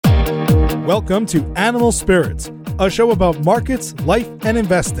Welcome to Animal Spirits, a show about markets, life, and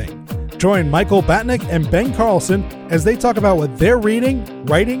investing. Join Michael Batnick and Ben Carlson as they talk about what they're reading,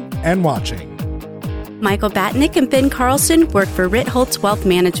 writing, and watching. Michael Batnick and Ben Carlson work for Ritholtz Wealth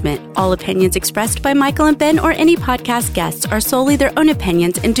Management. All opinions expressed by Michael and Ben or any podcast guests are solely their own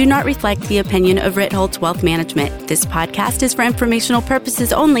opinions and do not reflect the opinion of Ritholtz Wealth Management. This podcast is for informational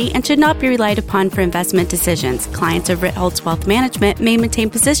purposes only and should not be relied upon for investment decisions. Clients of Ritholtz Wealth Management may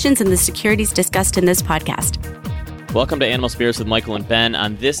maintain positions in the securities discussed in this podcast. Welcome to Animal Spirits with Michael and Ben.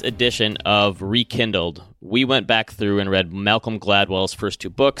 On this edition of Re-Kindled, we went back through and read Malcolm Gladwell's first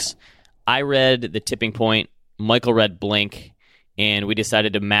two books. I read The Tipping Point, Michael read Blink, and we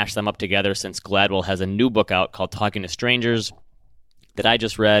decided to mash them up together since Gladwell has a new book out called Talking to Strangers that I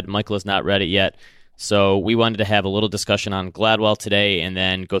just read. Michael has not read it yet, so we wanted to have a little discussion on Gladwell today and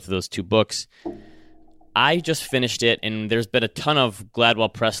then go through those two books. I just finished it, and there's been a ton of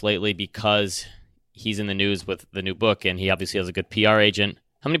Gladwell press lately because he's in the news with the new book, and he obviously has a good PR agent.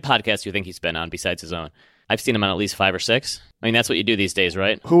 How many podcasts do you think he's been on besides his own? I've seen him on at least 5 or 6. I mean, that's what you do these days,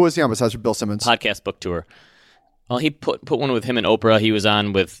 right? Who was he on besides Bill Simmons? Podcast book tour. Well, he put one with him and Oprah. He was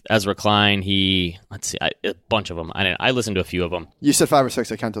on with Ezra Klein. A bunch of them. I listened to a few of them. You said 5 or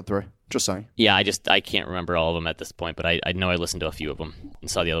 6. I counted 3. Just saying. Yeah, I can't remember all of them at this point, but I know I listened to a few of them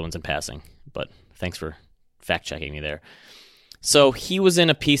and saw the other ones in passing. But thanks for fact-checking me there. So he was in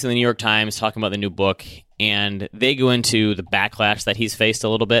a piece in the New York Times talking about the new book, and they go into the backlash that he's faced a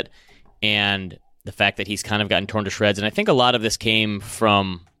little bit, and the fact that he's kind of gotten torn to shreds. And I think a lot of this came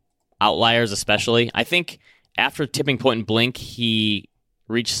from Outliers especially. I think after Tipping Point and Blink, he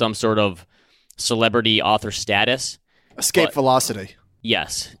reached some sort of celebrity author status. Escape velocity.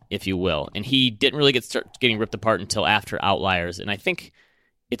 Yes, if you will. And he didn't really start getting ripped apart until after Outliers. And I think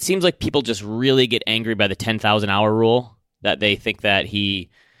it seems like people just really get angry by the 10,000-hour rule, that they think that he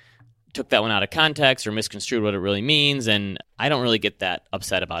took that one out of context or misconstrued what it really means, and I don't really get that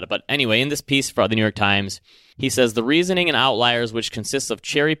upset about it. But anyway, in this piece for the New York Times, he says, the reasoning in Outliers, which consists of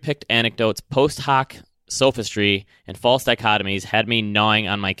cherry-picked anecdotes, post hoc sophistry, and false dichotomies, had me gnawing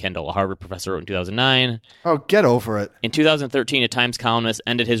on my Kindle, a Harvard professor wrote in 2009. Oh, get over it. In 2013, a Times columnist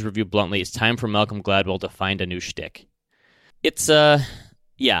ended his review bluntly, it's time for Malcolm Gladwell to find a new shtick. It's,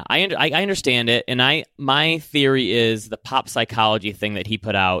 yeah, I understand it, and my theory is the pop psychology thing that he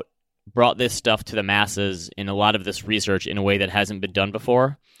put out brought this stuff to the masses in a lot of this research in a way that hasn't been done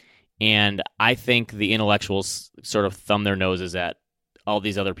before. And I think the intellectuals sort of thumb their noses at all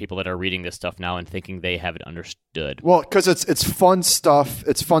these other people that are reading this stuff now and thinking they have it understood. Well, because it's fun stuff.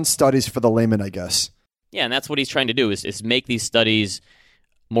 It's fun studies for the layman, I guess. Yeah, and that's what he's trying to do is make these studies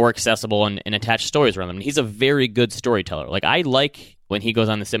more accessible and attach stories around them. And he's a very good storyteller. Like, I like when he goes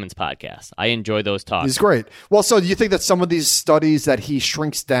on the Simmons podcast. I enjoy those talks. He's great. Well, so do you think that some of these studies that he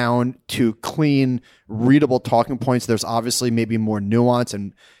shrinks down to clean, readable talking points, there's obviously maybe more nuance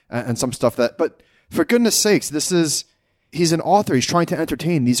and some stuff that, but for goodness sakes, he's an author. He's trying to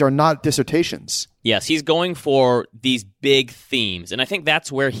entertain. These are not dissertations. Yes, he's going for these big themes. And I think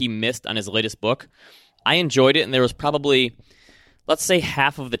that's where he missed on his latest book. I enjoyed it, and there was probably, let's say,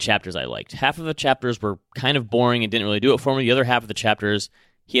 half of the chapters I liked. Half of the chapters were kind of boring and didn't really do it for me. The other half of the chapters,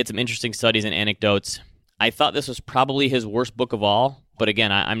 he had some interesting studies and anecdotes. I thought this was probably his worst book of all. But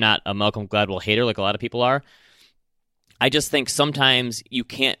again, I'm not a Malcolm Gladwell hater like a lot of people are. I just think sometimes you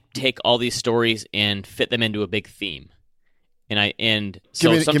can't take all these stories and fit them into a big theme. Do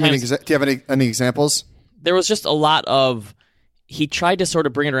you have any examples? There was just a lot of, he tried to sort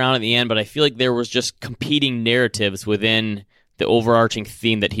of bring it around at the end, but I feel like there was just competing narratives within the overarching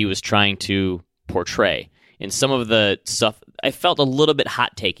theme that he was trying to portray. And some of the stuff, I felt a little bit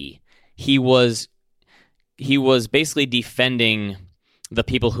hot-takey. He was basically defending the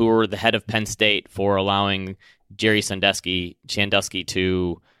people who were the head of Penn State for allowing Jerry Sandusky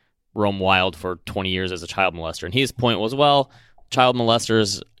to roam wild for 20 years as a child molester. And his point was, well, child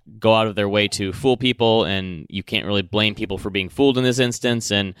molesters go out of their way to fool people, and you can't really blame people for being fooled in this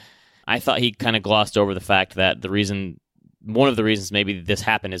instance. And I thought he kind of glossed over the fact that one of the reasons maybe this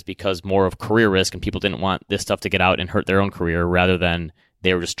happened is because more of career risk, and people didn't want this stuff to get out and hurt their own career rather than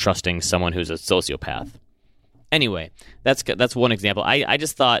they were just trusting someone who's a sociopath. Anyway, that's one example. I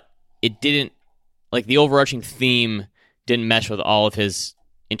just thought it didn't, like, the overarching theme didn't mesh with all of his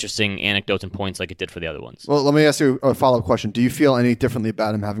interesting anecdotes and points like it did for the other ones. Well, let me ask you a follow-up question. Do you feel any differently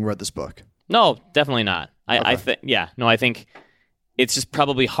about him having read this book? No, definitely not. I think it's just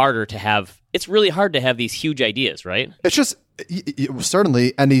probably harder to have. It's really hard to have these huge ideas, right? It's just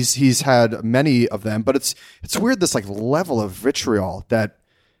certainly, and he's had many of them, but it's weird, this like level of vitriol that.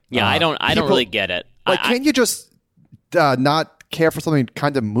 Yeah, I don't really get it. Like, can't you just not care for something and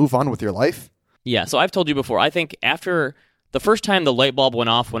kind of move on with your life? Yeah, so I've told you before, I think after the first time the light bulb went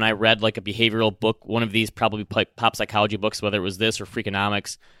off when I read like a behavioral book, one of these probably pop psychology books, whether it was this or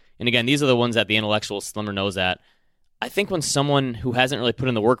Freakonomics, and again, these are the ones that the intellectual slimmer knows at. I think when someone who hasn't really put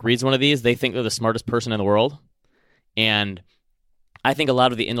in the work reads one of these, they think they're the smartest person in the world. And I think a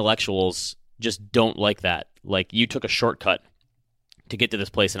lot of the intellectuals just don't like that. Like, you took a shortcut to get to this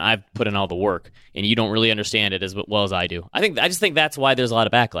place, and I've put in all the work, and you don't really understand it as well as I do. I just think that's why there's a lot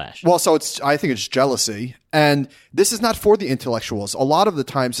of backlash. Well, so I think it's jealousy, and this is not for the intellectuals. A lot of the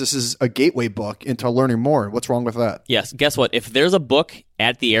times, this is a gateway book into learning more. What's wrong with that? Yes. Guess what? If there's a book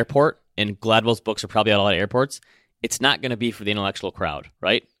at the airport, and Gladwell's books are probably at a lot of airports, it's not going to be for the intellectual crowd,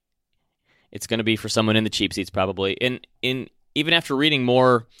 right? It's going to be for someone in the cheap seats, probably. And even after reading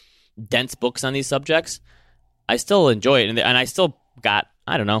more dense books on these subjects, I still enjoy it, and I still got,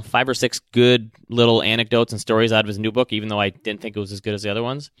 I don't know, 5 or 6 good little anecdotes and stories out of his new book, even though I didn't think it was as good as the other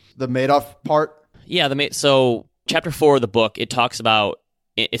ones. The Madoff part? Yeah, so chapter 4 of the book, it talks about,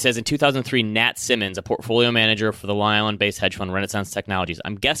 it says in 2003, Nat Simmons, a portfolio manager for the Long Island-based hedge fund Renaissance Technologies.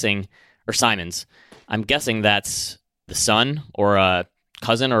 Simons. I'm guessing that's the son or a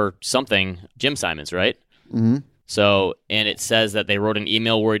cousin or something, Jim Simons, right? Mm-hmm. So, and it says that they wrote an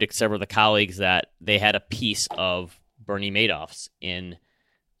email worried to several of the colleagues that they had a piece of Bernie Madoff's in.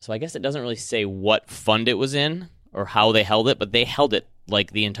 So I guess it doesn't really say what fund it was in or how they held it, but they held it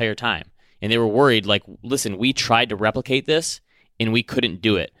like the entire time. And they were worried, like, listen, we tried to replicate this and we couldn't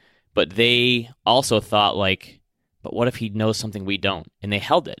do it. But they also thought, like, but what if he knows something we don't? And they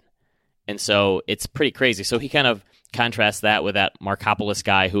held it. And so it's pretty crazy. So he kind of contrasts that with that Markopoulos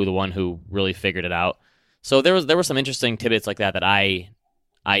guy, the one who really figured it out. So there were some interesting tidbits like that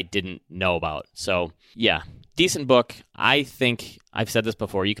I didn't know about. So yeah, decent book. I think I've said this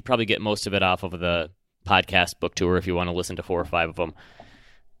before. You could probably get most of it off of the podcast book tour if you want to listen to 4 or 5 of them.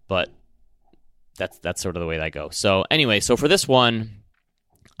 But that's sort of the way that goes. So anyway, so for this one,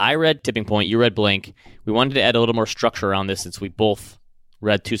 I read Tipping Point. You read Blink. We wanted to add a little more structure around this since we both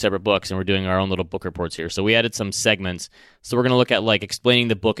read 2 separate books and we're doing our own little book reports here. So we added some segments. So we're going to look at like explaining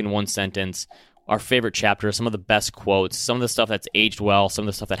the book in one sentence, our favorite chapter, some of the best quotes, some of the stuff that's aged well, some of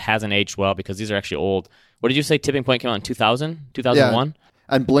the stuff that hasn't aged well because these are actually old. What did you say Tipping Point came out in 2000? 2001? Yeah.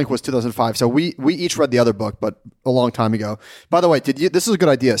 And Blink was 2005. So we each read the other book, but a long time ago. By the way, this is a good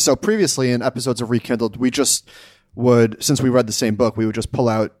idea. So previously in episodes of Re-Kindled, we just would, since we read the same book, we would just pull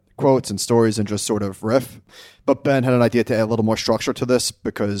out quotes and stories and just sort of riff. But Ben had an idea to add a little more structure to this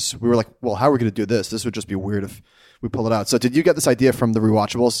because we were like, well, how are we going to do this? This would just be weird if we pull it out. So did you get this idea from the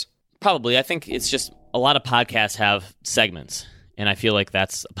Rewatchables? Probably. I think it's just a lot of podcasts have segments, and I feel like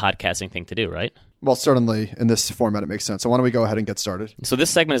that's a podcasting thing to do, right? Well, certainly in this format, it makes sense. So why don't we go ahead and get started? So this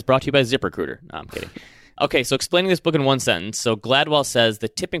segment is brought to you by ZipRecruiter. No, I'm kidding. Okay, so explaining this book in one sentence. So Gladwell says the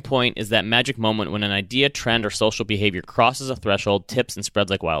tipping point is that magic moment when an idea, trend, or social behavior crosses a threshold, tips, and spreads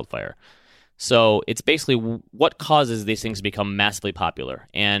like wildfire. So it's basically what causes these things to become massively popular.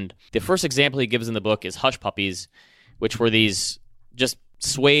 And the first example he gives in the book is Hush Puppies, which were these just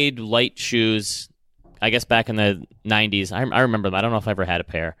suede light shoes, I guess back in the 90s. I remember them. I don't know if I ever had a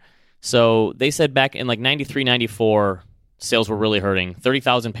pair. So they said back in like 93, 94, sales were really hurting,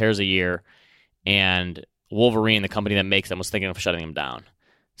 30,000 pairs a year, and Wolverine, the company that makes them, was thinking of shutting them down.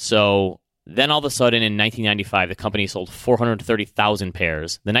 So then all of a sudden in 1995, the company sold 430,000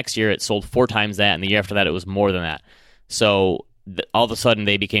 pairs. The next year it sold 4 times that, and the year after that it was more than that. So all of a sudden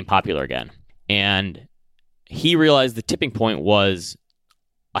they became popular again. And he realized the tipping point was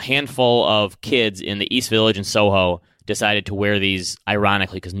a handful of kids in the East Village in Soho decided to wear these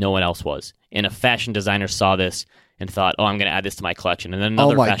ironically because no one else was. And a fashion designer saw this and thought, oh, I'm going to add this to my collection. And then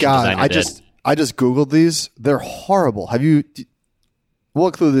another fashion designer did. I just Googled these. They're horrible. We'll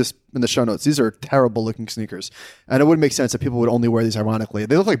include this in the show notes. These are terrible looking sneakers. And it wouldn't make sense that people would only wear these ironically.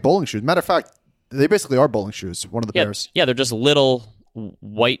 They look like bowling shoes. Matter of fact, they basically are bowling shoes, one of the pairs. Yeah, they're just little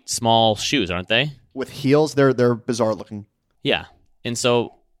white small shoes, aren't they? With heels. They're bizarre looking. Yeah. And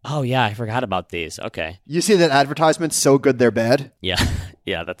so, oh yeah, I forgot about these. Okay. You see that advertisement, so good they're bad? Yeah.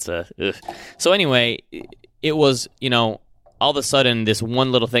 Yeah, that's ugh. So anyway, it was, all of a sudden this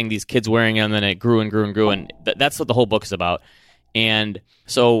one little thing, these kids wearing them, and then it grew and grew and grew, and that's what the whole book is about. And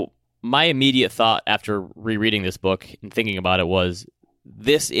so my immediate thought after rereading this book and thinking about it was,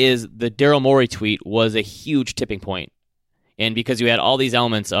 the Daryl Morey tweet was a huge tipping point. And because you had all these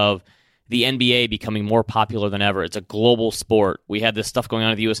elements of the NBA becoming more popular than ever, it's a global sport. We had this stuff going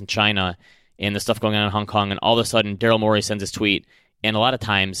on in the U.S. and China and the stuff going on in Hong Kong, and all of a sudden Daryl Morey sends his tweet, and a lot of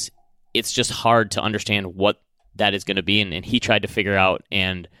times it's just hard to understand what that is going to be, and he tried to figure out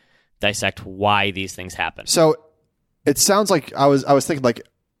and dissect why these things happen. So It sounds like I was thinking like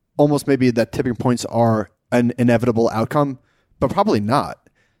almost maybe that tipping points are an inevitable outcome, but probably not,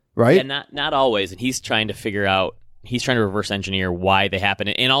 right? Yeah, not always. And he's trying to reverse engineer why they happen,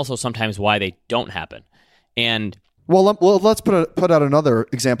 and also sometimes why they don't happen. And well, let's put out another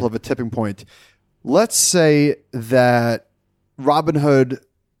example of a tipping point. Let's say that Robinhood,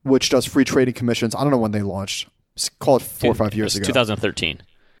 which does free trading commissions, I don't know when they launched. Call it 4 or 5 years ago. 2013.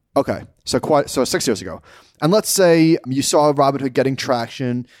 Okay, so 6 years ago. And let's say you saw Robinhood getting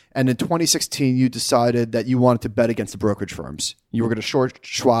traction, and in 2016 you decided that you wanted to bet against the brokerage firms. You were going to short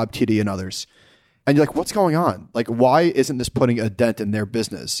Schwab, TD, and others. And you're like, what's going on? Like, why isn't this putting a dent in their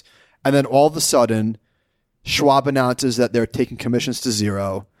business? And then all of a sudden, Schwab announces that they're taking commissions to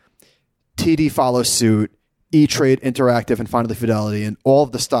zero. TD follows suit. E-Trade, Interactive, and finally Fidelity, and all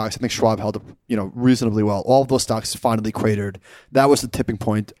of the stocks, I think Schwab held up, reasonably well. All of those stocks finally cratered. That was the tipping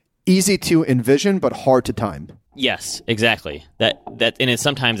point. Easy to envision, but hard to time. Yes, exactly. And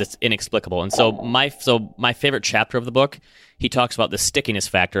sometimes it's inexplicable. And so my favorite chapter of the book, he talks about the stickiness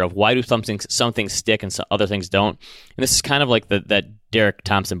factor of why do some things stick and other things don't. And this is kind of like that Derek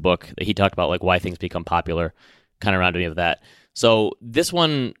Thompson book that he talked about, like why things become popular. Kind of reminded me of that. So this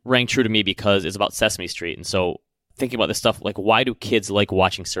one rang true to me because it's about Sesame Street. And so thinking about this stuff, like why do kids like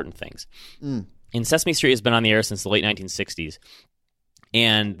watching certain things? And Sesame Street has been on the air since the late 1960s.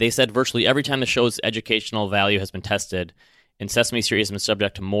 And they said virtually every time the show's educational value has been tested, and Sesame Street has been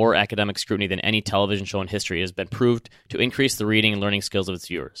subject to more academic scrutiny than any television show in history, it has been proved to increase the reading and learning skills of its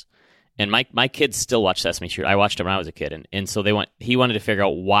viewers. And my kids still watch Sesame Street. I watched it when I was a kid. And so he wanted to figure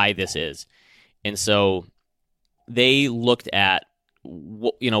out why this is. And so they looked at,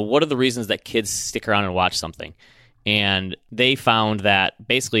 what are the reasons that kids stick around and watch something? And they found that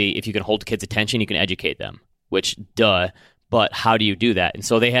basically if you can hold kids' attention, you can educate them, which, duh, but how do you do that? And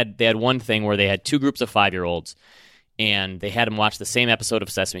so they had one thing where they had two groups of 5-year-olds, and they had them watch the same episode of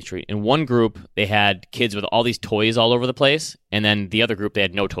Sesame Street. In one group, they had kids with all these toys all over the place, and then the other group, they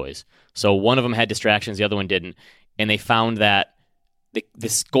had no toys. So one of them had distractions, the other one didn't. And they found that the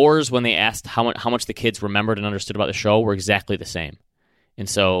scores when they asked how much the kids remembered and understood about the show were exactly the same. And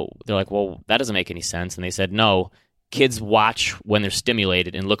so they're like, well, that doesn't make any sense. And they said, no, kids watch when they're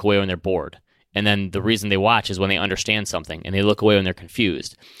stimulated and look away when they're bored. And then the reason they watch is when they understand something, and they look away when they're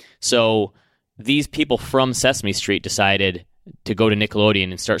confused. So these people from Sesame Street decided to go to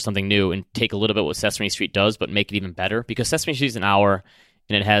Nickelodeon and start something new and take a little bit what Sesame Street does, but make it even better. Because Sesame Street is an hour,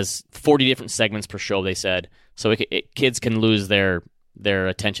 and it has 40 different segments per show, they said. So kids can lose their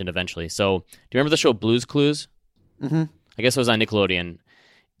attention eventually. So do you remember the show Blue's Clues? Mm-hmm. I guess it was on Nickelodeon.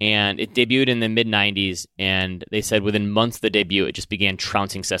 And it debuted in the mid-'90s, and they said within months of the debut, it just began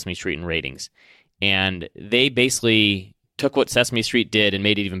trouncing Sesame Street in ratings. And they basically took what Sesame Street did and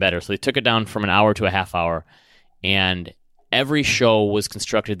made it even better. So they took it down from an hour to a half hour, and every show was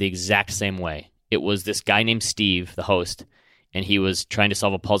constructed the exact same way. It was this guy named Steve, the host, and he was trying to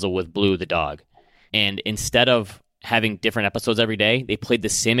solve a puzzle with Blue, the dog. And instead of having different episodes every day, they played the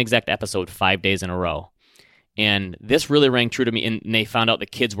same exact episode 5 days in a row. And this really rang true to me, and they found out the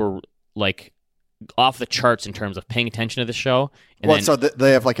kids were like off the charts in terms of paying attention to the show. And so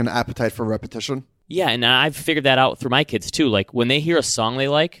they have like an appetite for repetition? Yeah, and I've figured that out through my kids too. Like when they hear a song they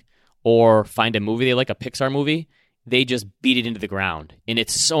like or find a movie they like, a Pixar movie, they just beat it into the ground. And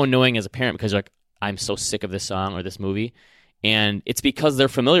it's so annoying as a parent because like, I'm so sick of this song or this movie. And it's because they're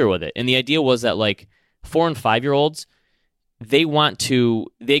familiar with it. And the idea was that like 4 and 5-year-olds, they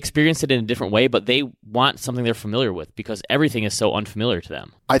experience it in a different way, but they want something they're familiar with because everything is so unfamiliar to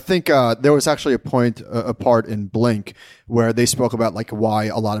them. I think there was actually a part in Blink where they spoke about like why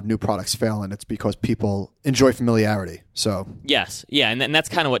a lot of new products fail, and it's because people enjoy familiarity. So yes, yeah, and that's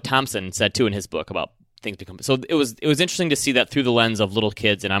kind of what Thompson said too in his book about things become. So it was interesting to see that through the lens of little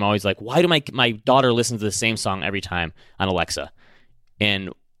kids, and I'm always like, why do my daughter listen to the same song every time on Alexa? And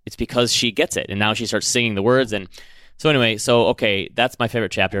it's because she gets it, and now she starts singing the words and. So anyway, okay, that's my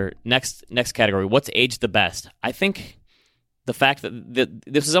favorite chapter. Next category, what's aged the best? I think the fact that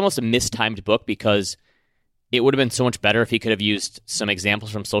this is almost a mistimed book because it would have been so much better if he could have used some examples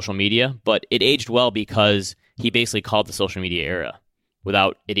from social media, but it aged well because he basically called the social media era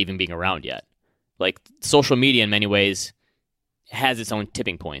without it even being around yet. Like social media in many ways has its own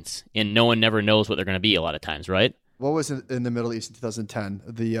tipping points, and no one never knows what they're going to be a lot of times, right? What was it in the Middle East in 2010?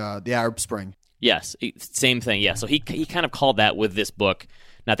 The Arab Spring. Yes, same thing. Yeah, so he kind of called that with this book.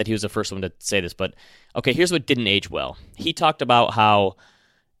 Not that he was the first one to say this, but okay, here's what didn't age well. He talked about how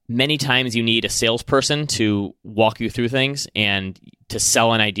many times you need a salesperson to walk you through things and to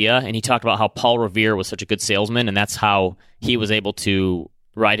sell an idea, and he talked about how Paul Revere was such a good salesman, and that's how he was able to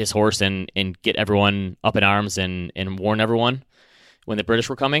ride his horse and get everyone up in arms and warn everyone when the British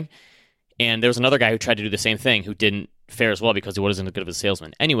were coming. And there was another guy who tried to do the same thing who didn't fare as well because he wasn't as good of a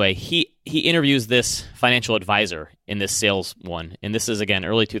salesman. Anyway, he interviews this financial advisor in this sales one, and this is, again,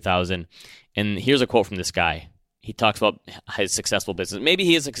 early 2000. And here's a quote from this guy. He talks about his successful business. Maybe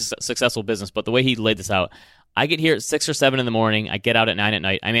he is a successful business, but the way he laid this out, I get here at 6 or 7 in the morning. I get out at 9 at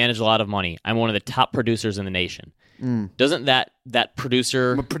night. I manage a lot of money. I'm one of the top producers in the nation. Doesn't that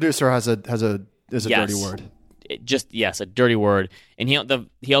producer? A producer is a dirty word. A dirty word. And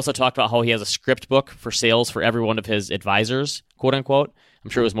he also talked about how he has a script book for sales for every one of his advisors, quote unquote. I'm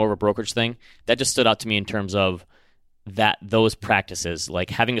sure it was more of a brokerage thing. That just stood out to me in terms of those practices, like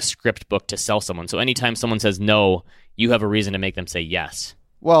having a script book to sell someone. So anytime someone says no, you have a reason to make them say yes.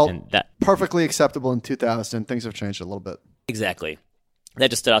 Well, perfectly acceptable in 2000. Things have changed a little bit. Exactly. That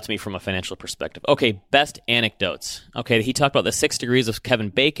just stood out to me from a financial perspective. Okay, best anecdotes. Okay, he talked about the 6 degrees of Kevin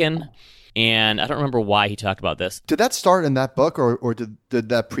Bacon, and I don't remember why he talked about this. Did that start in that book, or did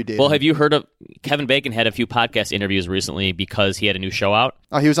that predate? Well, have you heard of Kevin Bacon had a few podcast interviews recently because he had a new show out?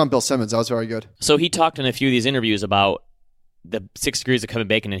 Oh, he was on Bill Simmons. That was very good. So he talked in a few of these interviews about the 6 degrees of Kevin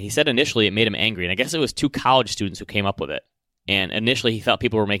Bacon, and he said initially it made him angry, and I guess it was 2 college students who came up with it. And initially he thought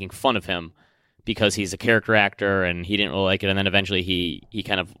people were making fun of him because he's a character actor and he didn't really like it. And then eventually he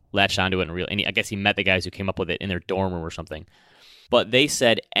kind of latched onto it and I guess he met the guys who came up with it in their dorm room or something. But they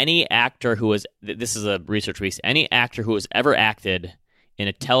said any actor who was, this is a research piece, any actor who has ever acted in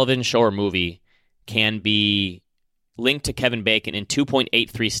a television show or movie can be linked to Kevin Bacon in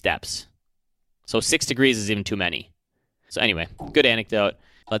 2.83 steps. So 6 degrees is even too many. So anyway, good anecdote.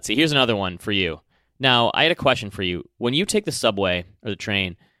 Let's see. Here's another one for you. Now, I had a question for you. When you take the subway or the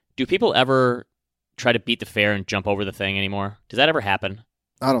train, do people ever try to beat the fare and jump over the thing anymore? Does that ever happen?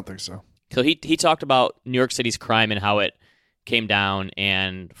 I don't think so. So he talked about New York City's crime and how it came down.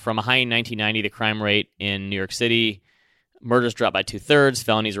 And from a high in 1990, the crime rate in New York City, murders dropped by 2/3,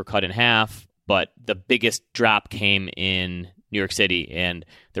 felonies were cut in half. But the biggest drop came in New York City, and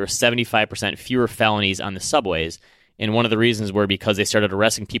there were 75% fewer felonies on the subways. And one of the reasons were because they started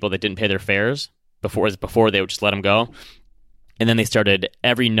arresting people that didn't pay their fares. Before they would just let them go. And then they started,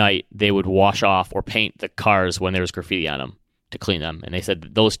 every night, they would wash off or paint the cars when there was graffiti on them to clean them. And they said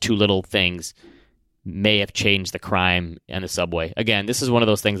that those 2 little things may have changed the crime on the subway. Again, this is one of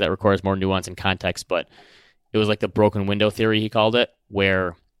those things that requires more nuance and context, but it was like the broken window theory, he called it,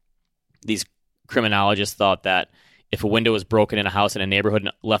 where these criminologists thought that if a window was broken in a house in a neighborhood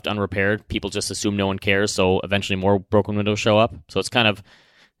and left unrepaired, people just assume no one cares, so eventually more broken windows show up. So it's kind of,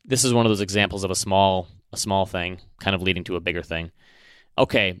 this is one of those examples of a small thing kind of leading to a bigger thing.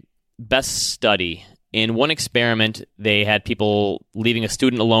 Okay, best study. In one experiment, they had people leaving a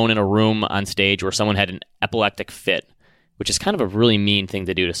student alone in a room on stage where someone had an epileptic fit, which is kind of a really mean thing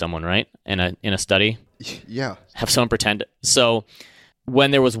to do to someone, right? In a study? Yeah. Have someone pretend. So when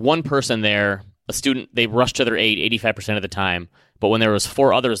there was one person there, a student, they rushed to their aid 85% of the time. But when there was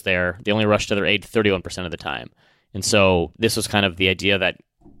 4 others there, they only rushed to their aid 31% of the time. And so this was kind of the idea that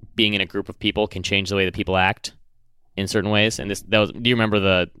being in a group of people can change the way that people act in certain ways. And do you remember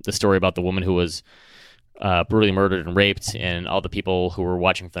the story about the woman who was brutally murdered and raped, and all the people who were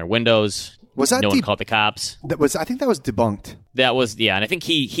watching from their windows? Was that no one called the cops? I think that was debunked. That was, yeah, and I think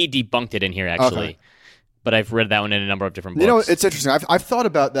he debunked it in here actually. Okay. But I've read that one in a number of different books. You know, it's interesting. I've thought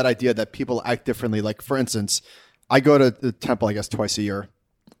about that idea that people act differently. Like, for instance, I go to the temple, I guess, twice a year,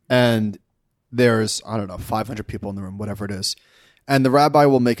 and there's, 500 people in the room, whatever it is. And the rabbi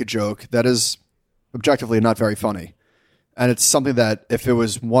will make a joke that is objectively not very funny. And it's something that if it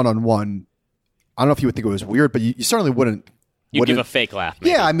was one-on-one, I don't know if you would think it was weird, but you certainly wouldn't. You'd give a fake laugh.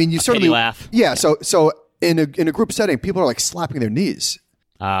 Maybe. Yeah, I mean, you certainly laugh. Yeah, so in a group setting, people are like slapping their knees.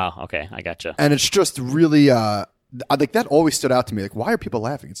 Oh, okay, I gotcha. And it's just really, like that always stood out to me. Like, why are people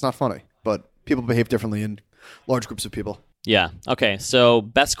laughing? It's not funny, but people behave differently in large groups of people. Yeah. Okay. So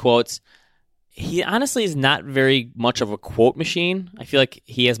best quotes. He honestly is not very much of a quote machine. I feel like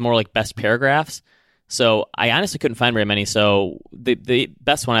he has more like best paragraphs. So I honestly couldn't find very many. So the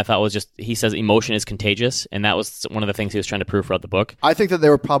best one I thought was just, he says emotion is contagious. And that was one of the things he was trying to prove throughout the book. I think that they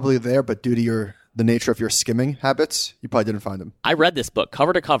were probably there, but due to the nature of your skimming habits, you probably didn't find them. I read this book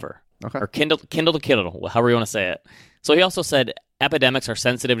cover to cover. Okay. Or Kindle to Kindle, however you want to say it. So he also said epidemics are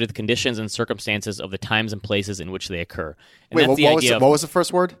sensitive to the conditions and circumstances of the times and places in which they occur. And wait, what was the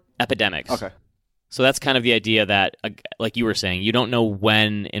first word? Epidemics. Okay. So that's kind of the idea that, like you were saying, you don't know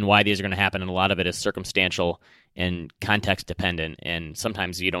when and why these are going to happen, and a lot of it is circumstantial and context dependent, and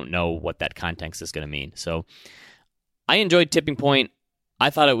sometimes you don't know what that context is going to mean. So I enjoyed Tipping Point. I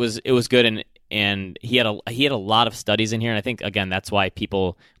thought it was good, and and he had a lot of studies in here, and I think again that's why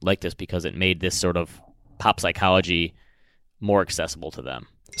people like this, because it made this sort of pop psychology more accessible to them.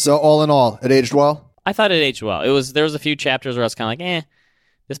 So all in all, it aged well? I thought it aged well. There was a few chapters where I was kind of like,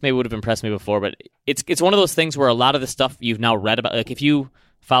 this maybe would have impressed me before, but it's one of those things where a lot of the stuff you've now read about, like if you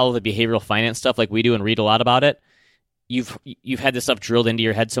follow the behavioral finance stuff like we do and read a lot about it, you've had this stuff drilled into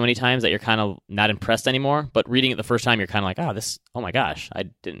your head so many times that you're kind of not impressed anymore. But reading it the first time, you're kind of like, oh my gosh, I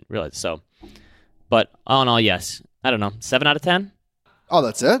didn't realize. So, but all in all, yes. I don't know, 7 out of 10? Oh,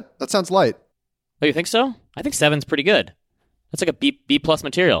 that's it? That sounds light. Oh, you think so? I think 7's pretty good. That's like a B plus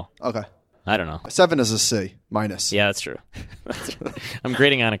material. Okay. I don't know. 7 is a C minus. Yeah, that's true. I'm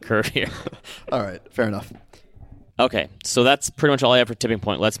grading on a curve here. All right, fair enough. Okay, so that's pretty much all I have for Tipping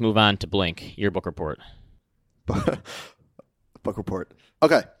Point. Let's move on to Blink, your book report. Book report.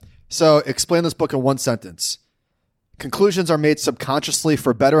 Okay, so explain this book in one sentence. Conclusions are made subconsciously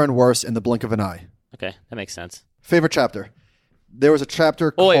for better and worse in the blink of an eye. Okay, that makes sense. Favorite chapter? There was a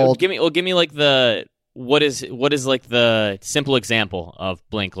chapter called... Wait, give me like the... What is like the simple example of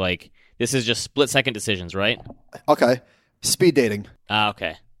Blink? Like, this is just split-second decisions, right? Okay. Speed dating.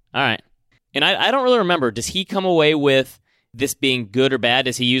 Okay. All right. And I don't really remember. Does he come away with this being good or bad?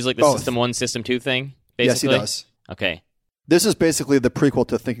 Does he use like the Both. System 1, System 2 thing, basically? Yes, he does. Okay. This is basically the prequel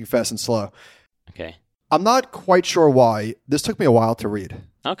to Thinking Fast and Slow. Okay. I'm not quite sure why. This took me a while to read.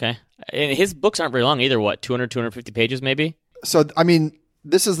 Okay. And his books aren't very long either. What, 200, 250 pages maybe? So, I mean,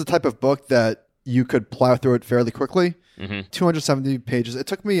 this is the type of book that you could plow through it fairly quickly. 270 pages. It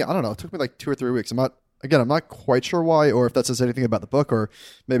took me, I don't know, it took me like 2 or 3 weeks. I'm not quite sure why, or if that says anything about the book, or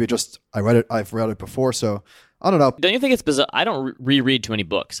maybe just I've read it before, so I don't know. Don't you think it's bizarre? I don't reread too many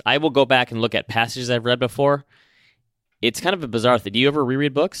books. I will go back and look at passages I've read before. It's kind of a bizarre thing. Do you ever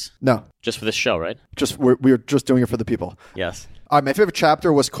reread books? No. Just for this show, right? Just we're just doing it for the people. Yes. My favorite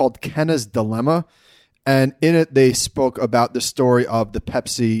chapter was called Kenna's Dilemma, and in it they spoke about the story of the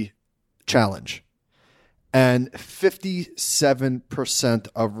Pepsi challenge. And 57%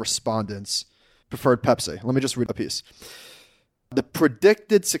 of respondents preferred Pepsi. Let me just read a piece. The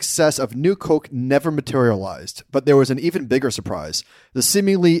predicted success of New Coke never materialized, but there was an even bigger surprise. The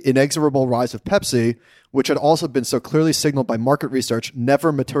seemingly inexorable rise of Pepsi, which had also been so clearly signaled by market research,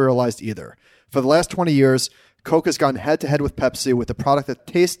 never materialized either. For the last 20 years, Coke has gone head-to-head with Pepsi with a product that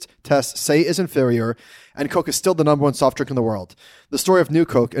taste tests say is inferior, and Coke is still the number one soft drink in the world. The story of New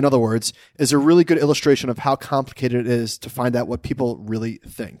Coke, in other words, is a really good illustration of how complicated it is to find out what people really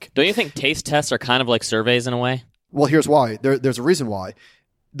think. Don't you think taste tests are kind of like surveys in a way? Well, here's why. There's a reason why.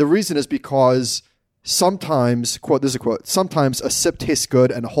 The reason is because sometimes, quote, this is a quote, sometimes a sip tastes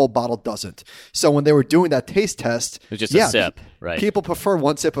good and a whole bottle doesn't. So when they were doing that taste test, it was just a sip, right? People prefer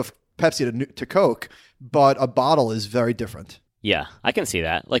one sip of Pepsi to Coke, but a bottle is very different. Yeah, I can see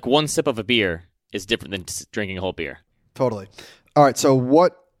that. Like one sip of a beer is different than drinking a whole beer. Totally. All right, so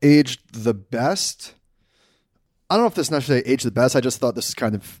what aged the best? I don't know if this necessarily aged the best. I just thought this is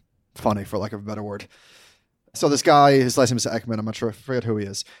kind of funny, for lack of a better word. So this guy, his last name is Ekman. I'm not sure. I forget who he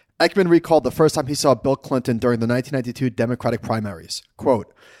is. Ekman recalled the first time he saw Bill Clinton during the 1992 Democratic primaries.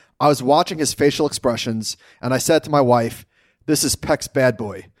 Quote, I was watching his facial expressions, and I said to my wife, this is Peck's bad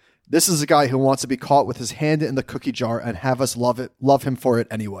boy. This is a guy who wants to be caught with his hand in the cookie jar and have us love him for it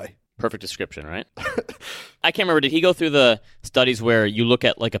anyway. Perfect description, right? I can't remember. Did he go through the studies where you look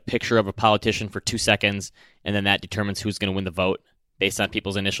at like a picture of a politician for 2 seconds and then that determines who's going to win the vote based on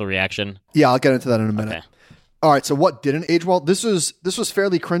people's initial reaction? Yeah, I'll get into that in a minute. Okay. All right, so what didn't age well? This was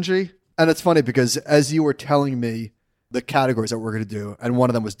fairly cringy, and it's funny because as you were telling me the categories that we're going to do, and one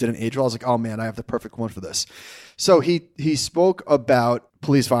of them was didn't age well, I was like, oh man, I have the perfect one for this. So he spoke about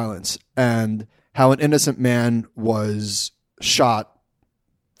police violence and how an innocent man was shot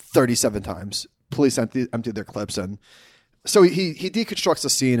 37 times. Police emptied their clips, and so he deconstructs the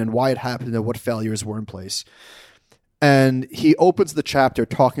scene and why it happened and what failures were in place. And he opens the chapter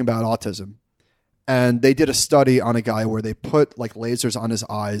talking about autism. And they did a study on a guy where they put like lasers on his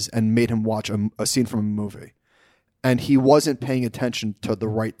eyes and made him watch a scene from a movie. And he wasn't paying attention to the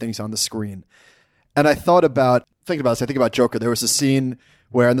right things on the screen. And I thought about Joker. There was a scene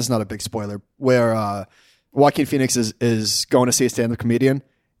where, and this is not a big spoiler, where Joaquin Phoenix is going to see a stand-up comedian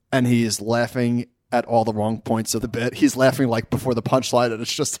and he's laughing at all the wrong points of the bit. He's laughing like before the punchline, and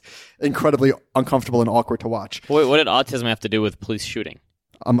it's just incredibly uncomfortable and awkward to watch. Wait, what did autism have to do with police shooting?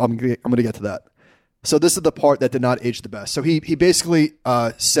 I'm going to get to that. So this is the part that did not age the best. So he basically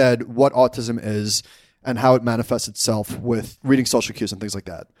said what autism is and how it manifests itself with reading social cues and things like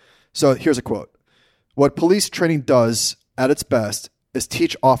that. So here's a quote. What police training does at its best is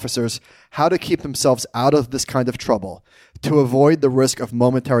teach officers how to keep themselves out of this kind of trouble to avoid the risk of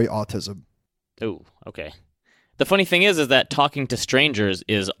momentary autism. Ooh, okay. The funny thing is that talking to strangers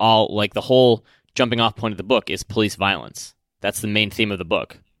is all, like, the whole jumping off point of the book is police violence. That's the main theme of the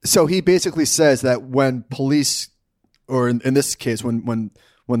book. So he basically says that when police, or in this case, when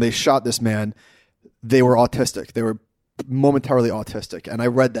they shot this man, they were autistic. They were momentarily autistic. And I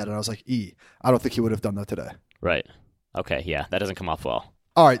read that and I was like, I don't think he would have done that today. Right. Okay, yeah, that doesn't come off well.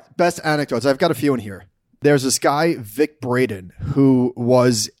 All right, best anecdotes. I've got a few in here. There's this guy, Vic Braden, who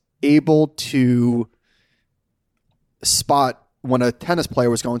was able to spot when a tennis player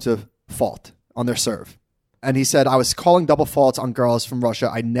was going to fault on their serve. And he said, I was calling double faults on girls from Russia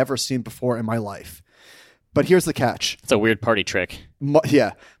I'd never seen before in my life. But here's the catch. It's a weird party trick.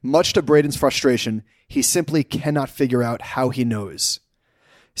 Much to Braden's frustration, he simply cannot figure out how he knows.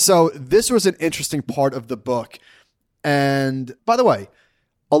 So this was an interesting part of the book. And by the way,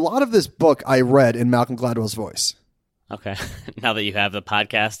 a lot of this book I read in Malcolm Gladwell's voice. Okay. Now that you have the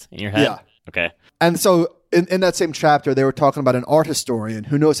podcast in your head? Yeah. Okay. And so in that same chapter, they were talking about an art historian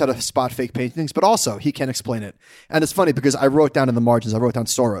who knows how to spot fake paintings, but also he can't explain it. And it's funny because I wrote down in the margins, I wrote down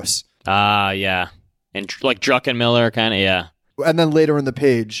Soros. Yeah. And like Druckenmiller, kind of, yeah. And then later in the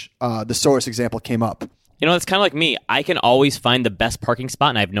page, the Soros example came up. You know, it's kind of like me. I can always find the best parking spot,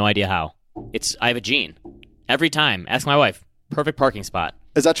 and I have no idea how. I have a gene. Every time. Ask my wife. Perfect parking spot.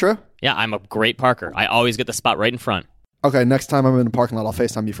 Is that true? Yeah, I'm a great parker. I always get the spot right in front. Okay, next time I'm in the parking lot, I'll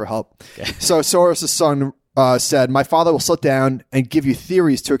FaceTime you for help. Okay. So Soros' son said, my father will sit down and give you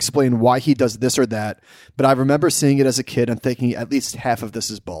theories to explain why he does this or that, but I remember seeing it as a kid and thinking at least half of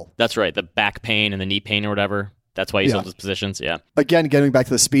this is bull. That's right, the back pain and the knee pain or whatever. That's why he sold his positions, yeah. Again, getting back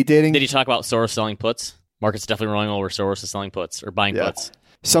to the speed dating. Did he talk about Soros selling puts? Market's definitely rolling over Soros is selling puts or buying puts.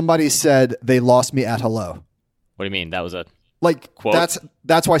 Somebody said, they lost me at hello. What do you mean? That was a quote?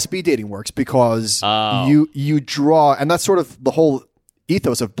 That's why speed dating works, because you draw, and that's sort of the whole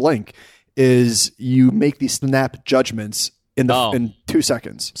ethos of Blink, is you make these snap judgments in 2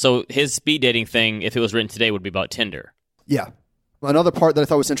 seconds. So his speed dating thing, if it was written today, would be about Tinder. Yeah. Another part that I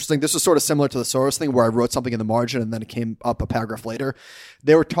thought was interesting, this was sort of similar to the Soros thing where I wrote something in the margin and then it came up a paragraph later.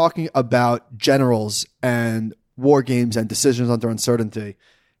 They were talking about generals and war games and decisions under uncertainty.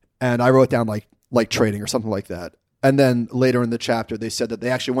 And I wrote down like trading or something like that. And then later in the chapter, they said that they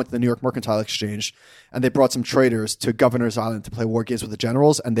actually went to the New York Mercantile Exchange and they brought some traders to Governor's Island to play war games with the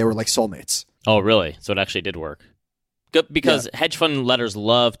generals, and they were like soulmates. Oh, really? So it actually did work. Good, because hedge fund letters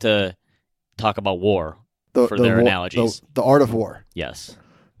love to talk about war for their analogies. The art of war. Yes.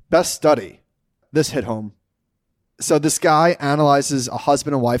 Best study. This hit home. So this guy analyzes a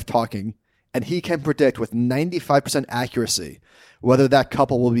husband and wife talking, and he can predict with 95% accuracy whether that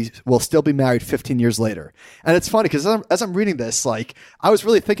couple will still be married 15 years later. And it's funny because as I'm reading this, like, I was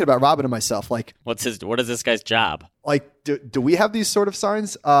really thinking about Robin and myself. Like, what is this guy's job? Like, do we have these sort of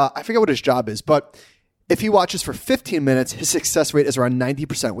signs? I forget what his job is, but if he watches for 15 minutes, his success rate is around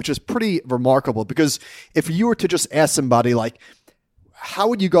 90%, which is pretty remarkable. Because if you were to just ask somebody, like, how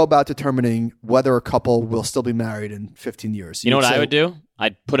would you go about determining whether a couple will still be married in 15 years? You know what I would do?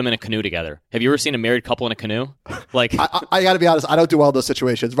 I'd put them in a canoe together. Have you ever seen a married couple in a canoe? Like, I got to be honest, I don't do well in those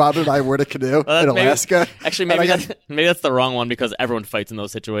situations. Robin and I were in a canoe in Alaska. Maybe that's the wrong one because everyone fights in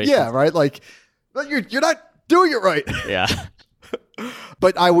those situations. Yeah, right? Like, you're not doing it right. Yeah.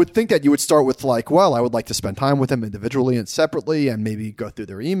 But I would think that you would start with like, well, I would like to spend time with them individually and separately and maybe go through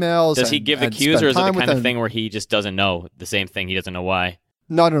their emails. Does he give the cues, or is it the kind of thing where he just doesn't know the same thing? He doesn't know why.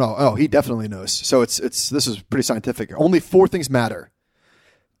 No. Oh, he definitely knows. So this is pretty scientific. Only 4 things matter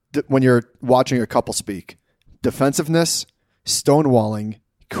when you're watching a couple speak: defensiveness, stonewalling,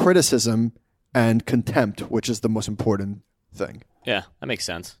 criticism, and contempt, which is the most important thing. Yeah, that makes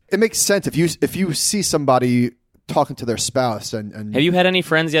sense. It makes sense if you see somebody talking to their spouse and have you had any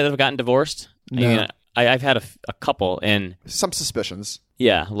friends yet that have gotten divorced? No. I mean, I've had a couple, and some suspicions.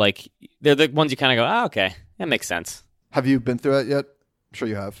 Yeah, like they're the ones you kind of go, okay, that makes sense. Have you been through it yet? I'm sure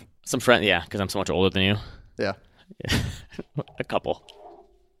you have. Some friend, yeah, because I'm so much older than you. Yeah. A couple.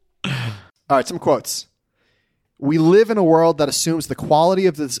 All right, some quotes. We live in a world that assumes the quality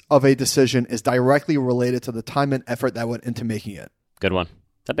of a decision is directly related to the time and effort that went into making it. Good one.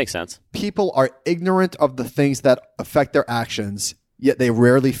 That makes sense. People are ignorant of the things that affect their actions, yet they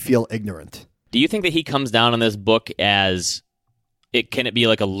rarely feel ignorant. Do you think that he comes down on this book as can it be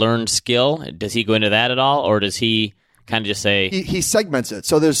like a learned skill? Does he go into that at all, or does he kind of just say he segments it?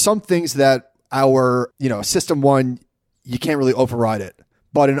 So there's some things that our system 1, you can't really override it,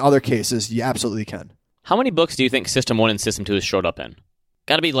 but in other cases you absolutely can. How many books do you think System 1 and System 2 has showed up in?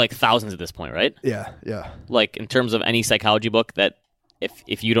 Got to be like thousands at this point, right? Yeah. Like in terms of any psychology book that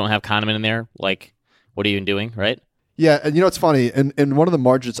if you don't have Kahneman in there, like what are you even doing, right? Yeah, and you know what's funny? In one of the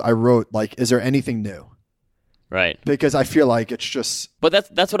margins I wrote, like, is there anything new? Right. Because I feel like it's just... But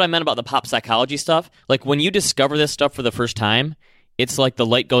that's what I meant about the pop psychology stuff. Like, when you discover this stuff for the first time, it's like the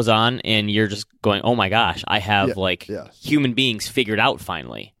light goes on and you're just going, oh my gosh, I have human beings figured out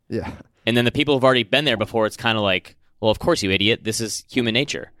finally. Yeah. And then the people who've already been there before, it's kind of like, well, of course, you idiot. This is human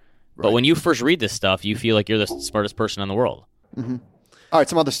nature. Right. But when you first read this stuff, you feel like you're the smartest person in the world. Mm-hmm. All right,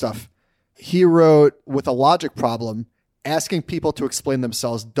 some other stuff. He wrote, with a logic problem, asking people to explain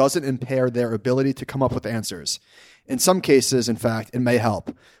themselves doesn't impair their ability to come up with answers. In some cases, in fact, it may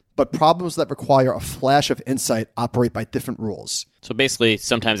help. But problems that require a flash of insight operate by different rules. So basically,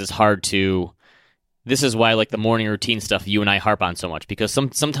 sometimes it's hard to... This is why, like, the morning routine stuff you and I harp on so much, because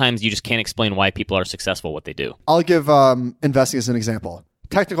sometimes you just can't explain why people are successful what they do. I'll give investing as an example.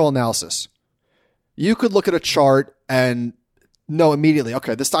 Technical analysis. You could look at a chart and know immediately,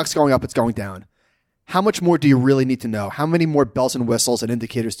 okay, the stock's going up, it's going down. How much more do you really need to know? How many more bells and whistles and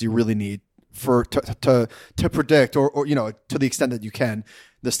indicators do you really need to predict, or you know, to the extent that you can,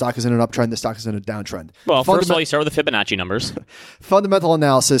 the stock is in an uptrend, the stock is in a downtrend? Well, first of all, you start with the Fibonacci numbers. Fundamental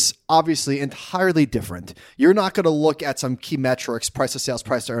analysis, obviously entirely different. You're not going to look at some key metrics, price to sales,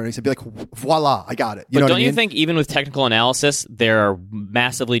 price to earnings, and be like, voila, I got it. But don't you think even with technical analysis, there are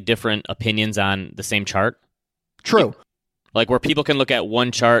massively different opinions on the same chart? True. Like where people can look at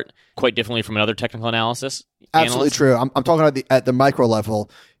one chart quite differently from another technical analysis? Absolutely true. I'm talking at the micro level.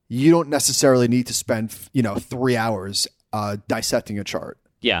 You don't necessarily need to spend 3 hours dissecting a chart.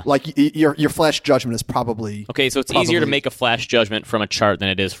 Yeah. Like your flash judgment is probably... Okay, so it's easier to make a flash judgment from a chart than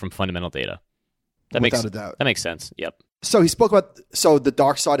it is from fundamental data. Without a doubt. That makes sense. Yep. So he spoke about the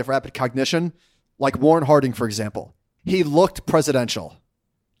dark side of rapid cognition, like Warren Harding, for example. He looked presidential.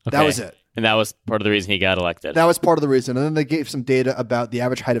 Okay. That was it. And that was part of the reason he got elected. That was part of the reason. And then they gave some data about the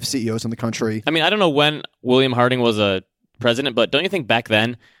average height of CEOs in the country. I mean, I don't know when William Harding was a president, but don't you think back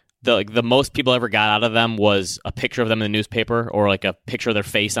then the most people ever got out of them was a picture of them in the newspaper or like a picture of their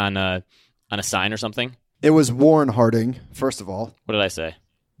face on a sign or something? It was Warren Harding, first of all. What did I say?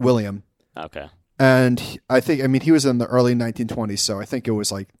 William. Okay. And he was in the early 1920s, so I think it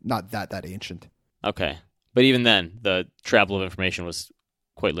was like not that ancient. Okay. But even then, the travel of information was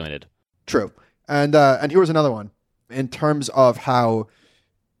quite limited. True. And here was another one. In terms of how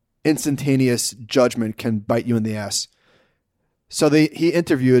instantaneous judgment can bite you in the ass. So he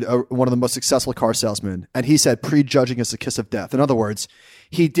interviewed one of the most successful car salesmen, and he said prejudging is the kiss of death. In other words,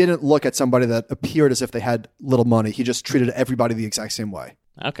 he didn't look at somebody that appeared as if they had little money. He just treated everybody the exact same way.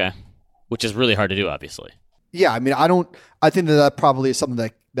 Okay. Which is really hard to do, obviously. Yeah, I mean, I think that probably is something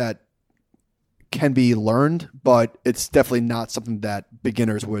that can be learned, but it's definitely not something that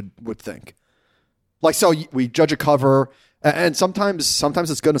beginners would think. Like, so we judge a cover, and sometimes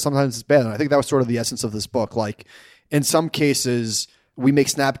it's good and sometimes it's bad. And I think that was sort of the essence of this book. Like, in some cases, we make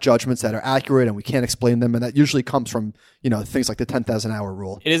snap judgments that are accurate and we can't explain them, and that usually comes from things like the 10,000 hour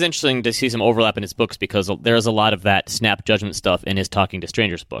rule. It is interesting to see some overlap in his books because there is a lot of that snap judgment stuff in his Talking to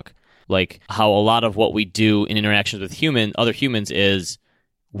Strangers book. Like how a lot of what we do in interactions with other humans is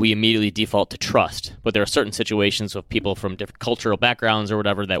we immediately default to trust. But there are certain situations with people from different cultural backgrounds or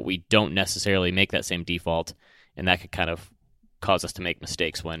whatever that we don't necessarily make that same default, and that could kind of cause us to make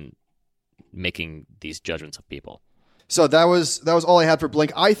mistakes when making these judgments of people. So that was all I had for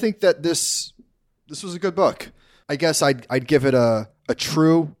Blink. I think that this was a good book. I guess I'd give it a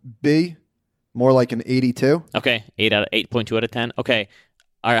true B, more like an 82. Okay, 8.2 out of 10. Okay,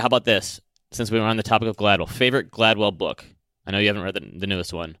 all right. How about this? Since we were on the topic of Gladwell, favorite Gladwell book. I know you haven't read the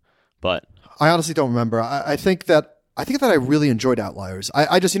newest one, but I honestly don't remember. I think that I really enjoyed Outliers.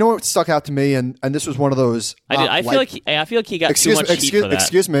 I just what stuck out to me, and this was one of those. I feel like he got too much heat for that.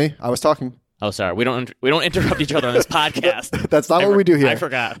 Excuse me, I was talking. Oh, sorry. We don't interrupt each other on this podcast. That's not what we do here. I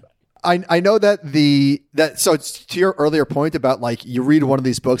forgot. I know that so it's to your earlier point about like you read one of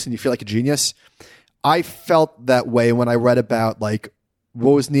these books and you feel like a genius. I felt that way when I read about like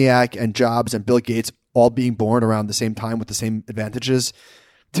Wozniak and Jobs and Bill Gates all being born around the same time with the same advantages.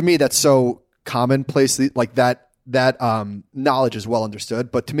 To me, that's so commonplace. Like that knowledge is well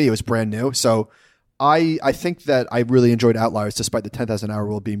understood, but to me, it was brand new. So I think that I really enjoyed Outliers despite the 10,000 hour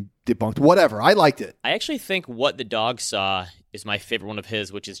rule being debunked. Whatever. I liked it. I actually think What the Dog Saw is my favorite one of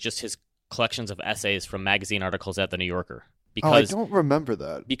his, which is just his collections of essays from magazine articles at The New Yorker. Because, I don't remember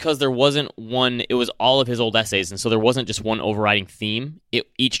that. Because there wasn't one, it was all of his old essays, and so there wasn't just one overriding theme.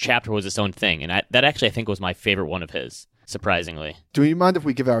 Each chapter was its own thing, and that actually I think was my favorite one of his, surprisingly. Do you mind if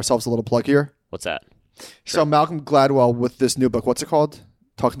we give ourselves a little plug here? What's that? So Malcolm Gladwell with this new book, what's it called?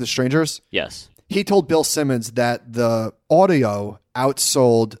 Talking to Strangers? Yes. He told Bill Simmons that the audio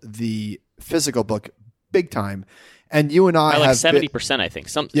outsold the physical book big time, And you and I By like have 70%, I think.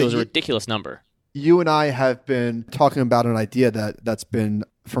 It was a ridiculous number. You and I have been talking about an idea that's been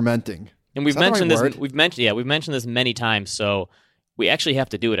fermenting. And we've mentioned this. We've mentioned this many times. So we actually have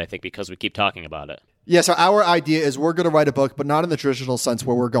to do it, I think, because we keep talking about it. Yeah. So our idea is we're going to write a book, but not in the traditional sense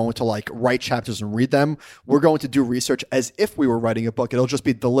where we're going to like write chapters and read them. We're going to do research as if we were writing a book. It'll just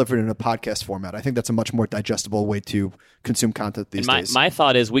be delivered in a podcast format. I think that's a much more digestible way to consume content these days. My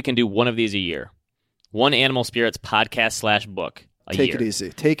thought is we can do one of these a year. One Animal Spirits podcast / book a year. Take it easy.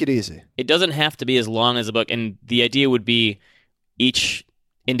 Take it easy. It doesn't have to be as long as a book. And the idea would be each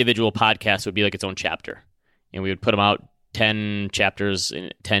individual podcast would be like its own chapter. And we would put them out 10 chapters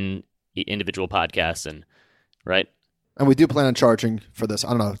in 10 individual podcasts, and right? And we do plan on charging for this, I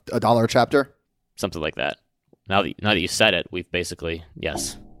don't know, $1 a chapter? Something like that. Now that you said it, we've basically,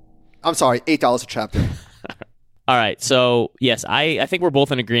 yes. I'm sorry, $8 a chapter. All right. So, yes, I think we're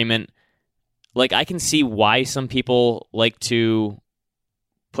both in agreement. Like, I can see why some people like to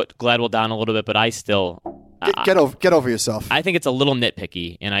put Gladwell down a little bit, but I still... Get over yourself. I think it's a little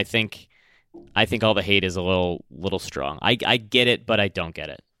nitpicky, and I think all the hate is a little strong. I get it, but I don't get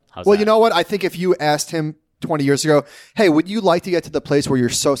it. How's that? You know what? I think if you asked him 20 years ago, hey, would you like to get to the place where you're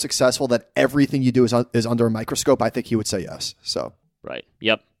so successful that everything you do is under a microscope? I think he would say yes. So right.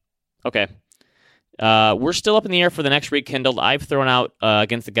 Yep. Okay. We're still up in the air for the next Re-Kindled. I've thrown out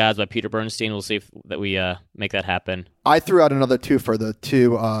Against the Gods by Peter Bernstein. We'll see if that we make that happen. I threw out another two for the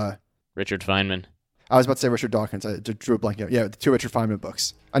two... Richard Feynman. I was about to say Richard Dawkins. I drew a blank out. Yeah, the two Richard Feynman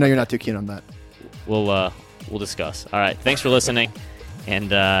books. I know you're not too keen on that. We'll discuss. All right. Thanks for listening, and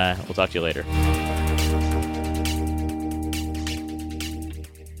we'll talk to you later.